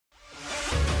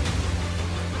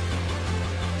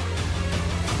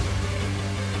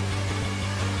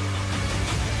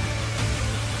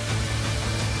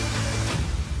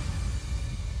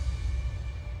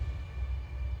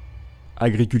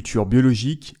Agriculture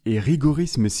biologique et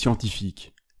rigorisme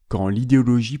scientifique, quand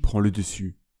l'idéologie prend le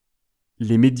dessus.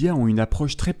 Les médias ont une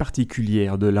approche très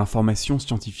particulière de l'information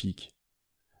scientifique.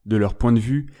 De leur point de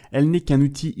vue, elle n'est qu'un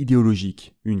outil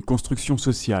idéologique, une construction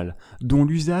sociale, dont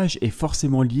l'usage est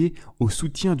forcément lié au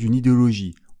soutien d'une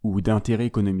idéologie ou d'intérêts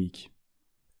économiques.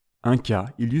 Un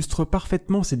cas illustre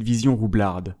parfaitement cette vision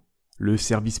roublarde, le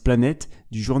service Planète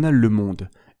du journal Le Monde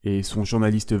et son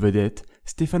journaliste vedette,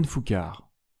 Stéphane Foucard.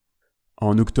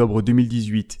 En octobre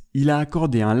 2018, il a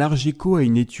accordé un large écho à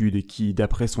une étude qui,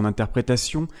 d'après son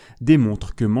interprétation,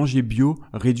 démontre que manger bio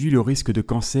réduit le risque de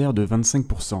cancer de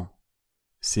 25%.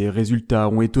 Ces résultats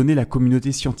ont étonné la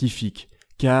communauté scientifique,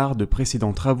 car de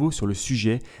précédents travaux sur le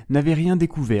sujet n'avaient rien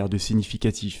découvert de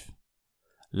significatif.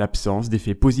 L'absence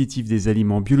d'effets positifs des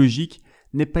aliments biologiques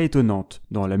n'est pas étonnante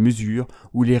dans la mesure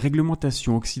où les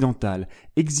réglementations occidentales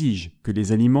exigent que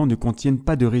les aliments ne contiennent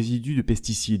pas de résidus de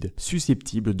pesticides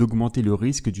susceptibles d'augmenter le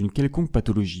risque d'une quelconque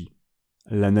pathologie.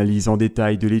 L'analyse en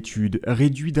détail de l'étude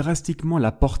réduit drastiquement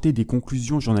la portée des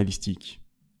conclusions journalistiques.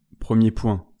 Premier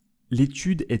point.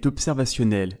 L'étude est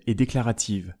observationnelle et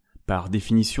déclarative, par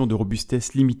définition de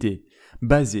robustesse limitée,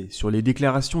 basée sur les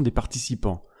déclarations des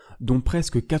participants, dont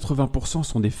presque 80%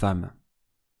 sont des femmes.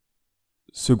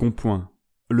 Second point.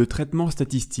 Le traitement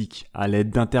statistique, à l'aide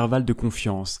d'intervalles de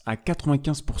confiance à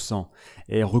 95%,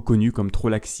 est reconnu comme trop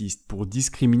laxiste pour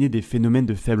discriminer des phénomènes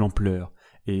de faible ampleur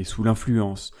et sous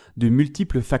l'influence de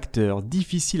multiples facteurs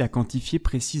difficiles à quantifier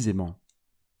précisément.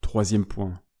 Troisième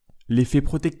point. L'effet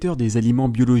protecteur des aliments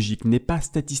biologiques n'est pas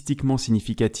statistiquement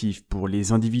significatif pour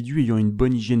les individus ayant une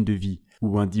bonne hygiène de vie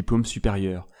ou un diplôme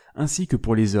supérieur, ainsi que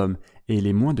pour les hommes et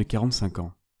les moins de 45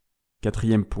 ans.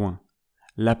 Quatrième point.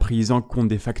 La prise en compte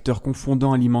des facteurs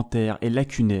confondants alimentaires est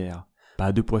lacunaire.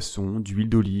 Pas de poisson, d'huile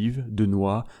d'olive, de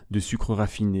noix, de sucre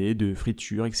raffiné, de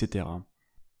friture, etc.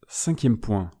 Cinquième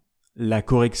point. La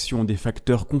correction des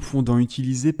facteurs confondants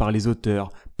utilisés par les auteurs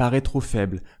paraît trop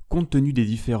faible compte tenu des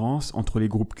différences entre les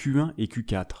groupes Q1 et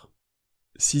Q4.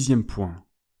 Sixième point.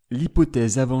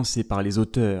 L'hypothèse avancée par les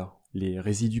auteurs, les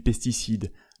résidus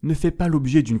pesticides, ne fait pas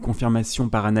l'objet d'une confirmation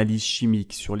par analyse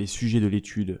chimique sur les sujets de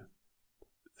l'étude.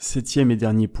 Septième et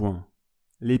dernier point.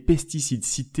 Les pesticides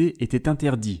cités étaient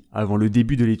interdits avant le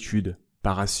début de l'étude.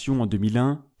 Paration en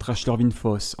 2001,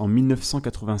 trachlorvinphos en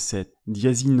 1987,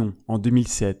 diazinon en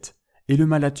 2007 et le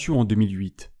malathion en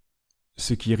 2008.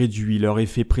 Ce qui réduit leur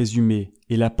effet présumé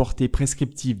et la portée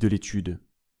prescriptive de l'étude.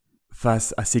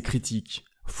 Face à ces critiques,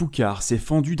 Foucard s'est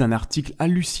fendu d'un article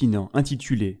hallucinant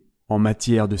intitulé « En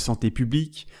matière de santé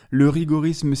publique, le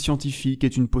rigorisme scientifique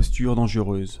est une posture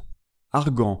dangereuse ».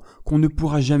 Arguant qu'on ne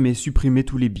pourra jamais supprimer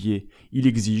tous les biais, il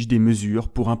exige des mesures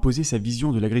pour imposer sa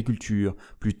vision de l'agriculture,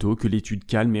 plutôt que l'étude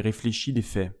calme et réfléchie des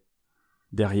faits.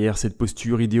 Derrière cette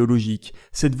posture idéologique,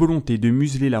 cette volonté de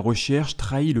museler la recherche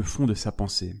trahit le fond de sa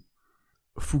pensée.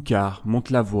 Foucard monte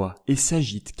la voix et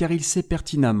s'agite car il sait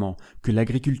pertinemment que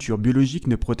l'agriculture biologique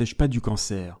ne protège pas du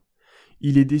cancer.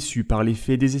 Il est déçu par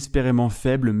l'effet désespérément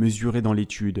faible mesuré dans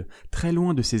l'étude, très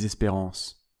loin de ses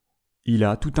espérances. Il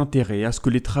a tout intérêt à ce que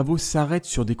les travaux s'arrêtent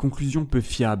sur des conclusions peu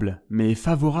fiables, mais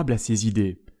favorables à ses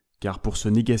idées, car pour ce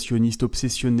négationniste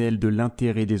obsessionnel de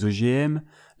l'intérêt des OGM,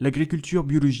 l'agriculture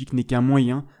biologique n'est qu'un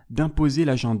moyen d'imposer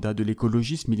l'agenda de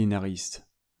l'écologisme millénariste.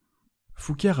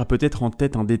 Foucard a peut-être en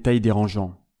tête un détail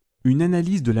dérangeant. Une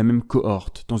analyse de la même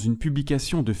cohorte dans une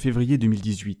publication de février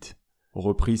 2018,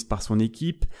 reprise par son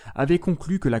équipe, avait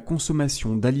conclu que la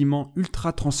consommation d'aliments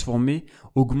ultra transformés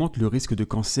augmente le risque de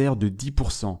cancer de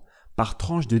 10%, par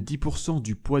tranche de 10%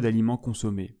 du poids d'aliments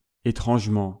consommés.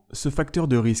 Étrangement, ce facteur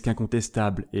de risque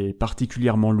incontestable et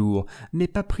particulièrement lourd n'est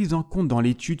pas pris en compte dans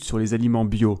l'étude sur les aliments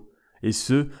bio, et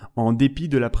ce, en dépit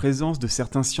de la présence de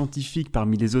certains scientifiques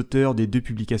parmi les auteurs des deux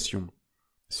publications.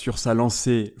 Sur sa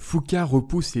lancée, Foucard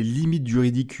repousse les limites du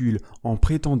ridicule en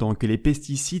prétendant que les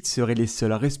pesticides seraient les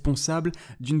seuls responsables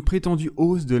d'une prétendue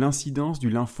hausse de l'incidence du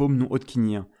lymphome non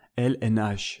hodgkinien,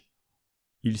 LNH.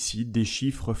 Il cite des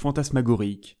chiffres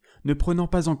fantasmagoriques, ne prenant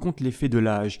pas en compte l'effet de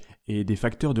l'âge et des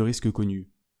facteurs de risque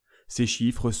connus. Ces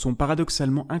chiffres sont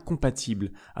paradoxalement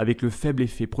incompatibles avec le faible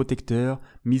effet protecteur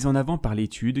mis en avant par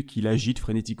l'étude qui l'agite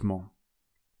frénétiquement.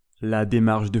 La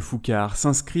démarche de Foucard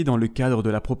s'inscrit dans le cadre de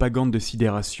la propagande de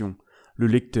sidération. Le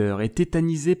lecteur est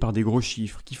tétanisé par des gros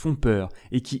chiffres qui font peur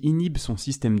et qui inhibent son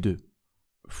système 2.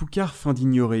 Foucard feint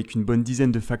d'ignorer qu'une bonne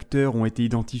dizaine de facteurs ont été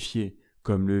identifiés,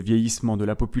 comme le vieillissement de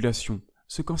la population.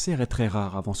 Ce cancer est très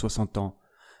rare avant 60 ans.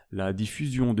 La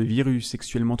diffusion de virus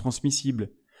sexuellement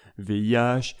transmissibles,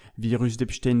 VIH, virus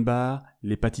d'Epstein-Barr,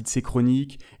 l'hépatite C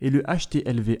chronique et le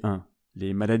HTLV1,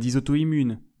 les maladies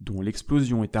auto-immunes, dont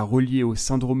l'explosion est à relier au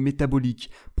syndrome métabolique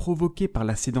provoqué par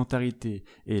la sédentarité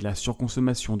et la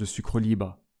surconsommation de sucre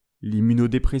libre,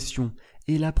 l'immunodépression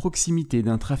et la proximité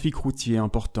d'un trafic routier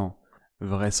important,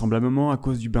 vraisemblablement à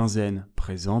cause du benzène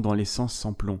présent dans l'essence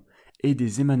sans plomb et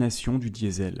des émanations du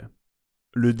diesel.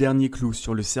 Le dernier clou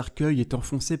sur le cercueil est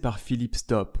enfoncé par Philippe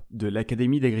Stopp de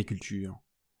l'Académie d'agriculture.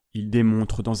 Il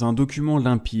démontre dans un document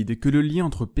limpide que le lien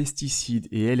entre pesticides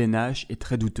et LNH est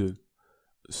très douteux.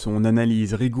 Son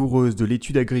analyse rigoureuse de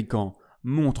l'étude Quand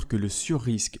montre que le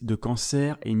surrisque de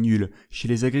cancer est nul chez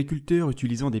les agriculteurs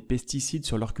utilisant des pesticides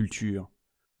sur leur culture,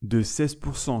 de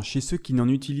 16% chez ceux qui n'en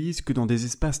utilisent que dans des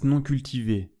espaces non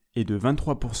cultivés et de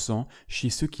 23% chez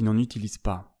ceux qui n'en utilisent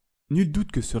pas. Nul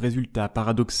doute que ce résultat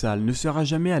paradoxal ne sera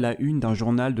jamais à la une d'un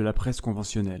journal de la presse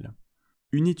conventionnelle.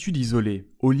 Une étude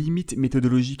isolée, aux limites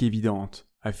méthodologiques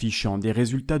évidentes, affichant des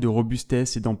résultats de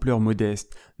robustesse et d'ampleur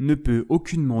modeste, ne peut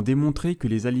aucunement démontrer que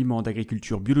les aliments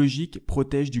d'agriculture biologique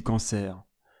protègent du cancer.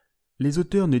 Les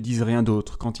auteurs ne disent rien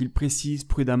d'autre quand ils précisent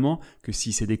prudemment que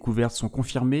si ces découvertes sont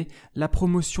confirmées, la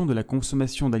promotion de la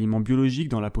consommation d'aliments biologiques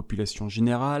dans la population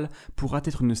générale pourra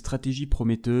être une stratégie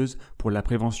prometteuse pour la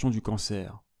prévention du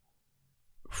cancer.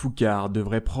 Foucard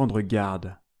devrait prendre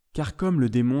garde, car comme le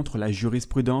démontre la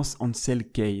jurisprudence Ansel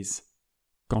Case,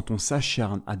 quand on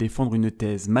s'acharne à défendre une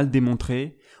thèse mal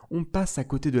démontrée, on passe à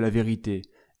côté de la vérité,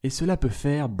 et cela peut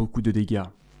faire beaucoup de dégâts.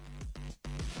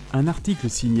 Un article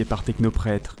signé par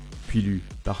Technoprêtre, puis lu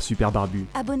par Super Barbu.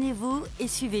 Abonnez-vous et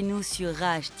suivez-nous sur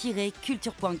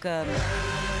rage-culture.com.